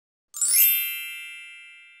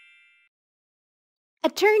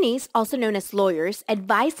Attorneys, also known as lawyers,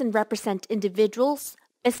 advise and represent individuals,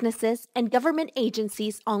 businesses, and government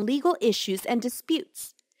agencies on legal issues and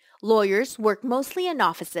disputes. Lawyers work mostly in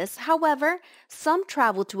offices. However, some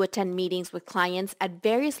travel to attend meetings with clients at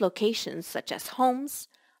various locations such as homes,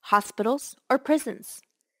 hospitals, or prisons.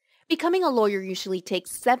 Becoming a lawyer usually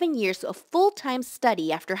takes 7 years of full-time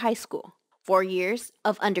study after high school, 4 years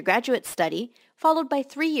of undergraduate study, followed by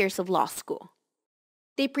 3 years of law school.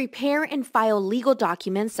 They prepare and file legal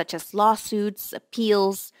documents such as lawsuits,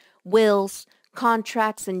 appeals, wills,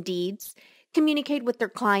 contracts, and deeds, communicate with their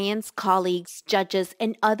clients, colleagues, judges,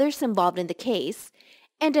 and others involved in the case,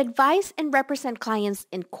 and advise and represent clients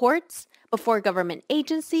in courts, before government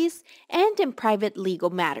agencies, and in private legal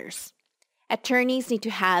matters. Attorneys need to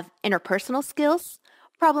have interpersonal skills,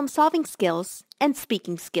 problem-solving skills, and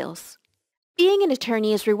speaking skills. Being an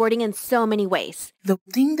attorney is rewarding in so many ways. The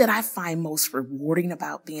thing that I find most rewarding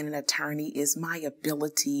about being an attorney is my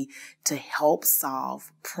ability to help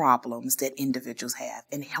solve problems that individuals have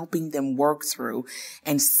and helping them work through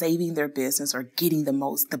and saving their business or getting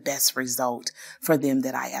the best result for them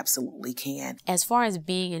that I absolutely can. As far as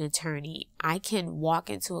being an attorney, I can walk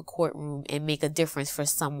into a courtroom and make a difference for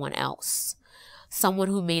someone else. Someone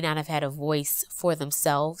who may not have had a voice for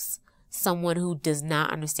themselves. Someone who does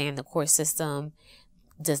not understand the court system,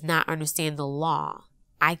 does not understand the law.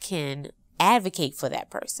 I can advocate for that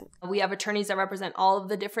person. We have attorneys that represent all of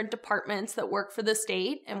the different departments that work for the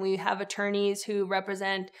state, and we have attorneys who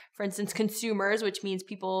represent, for instance, consumers, which means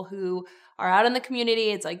people who are out in the community.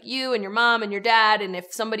 It's like you and your mom and your dad, and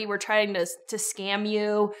if somebody were trying to scam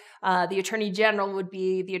you, the attorney general would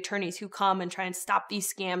be the attorneys who come and try and stop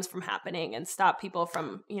these scams from happening and stop people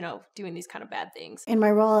from, doing these kind of bad things. In my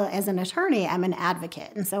role as an attorney, I'm an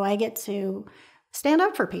advocate, and so I get to stand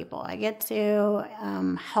up for people. I get to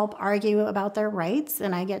help argue about their rights,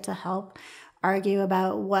 and I get to help argue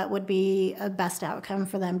about what would be a best outcome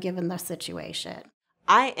for them given the situation.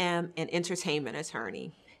 I am an entertainment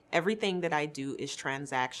attorney. Everything that I do is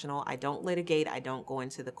transactional. I don't litigate. I don't go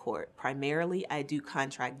into the court. Primarily, I do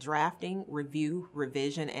contract drafting, review,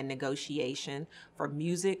 revision, and negotiation for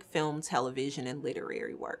music, film, television, and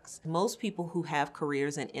literary works. Most people who have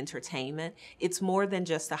careers in entertainment, it's more than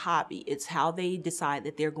just a hobby. It's how they decide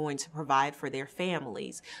that they're going to provide for their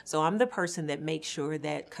families. So I'm the person that makes sure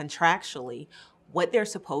that contractually, what they're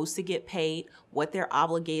supposed to get paid, what they're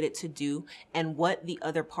obligated to do, and what the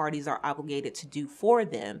other parties are obligated to do for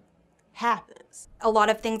them happens. A lot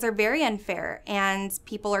of things are very unfair, and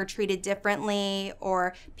people are treated differently,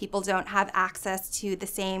 or people don't have access to the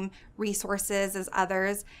same resources as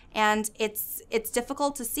others. And it's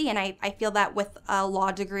difficult to see. And I feel that with a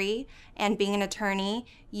law degree and being an attorney,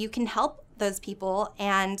 you can help those people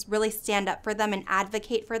and really stand up for them and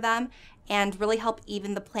advocate for them and really help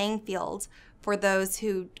even the playing field for those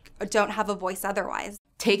who don't have a voice otherwise.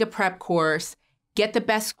 Take a prep course, get the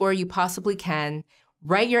best score you possibly can,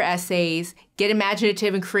 write your essays, get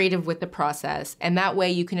imaginative and creative with the process, and that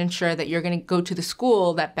way you can ensure that you're going to go to the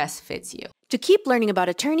school that best fits you. To keep learning about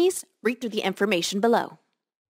attorneys, read through the information below.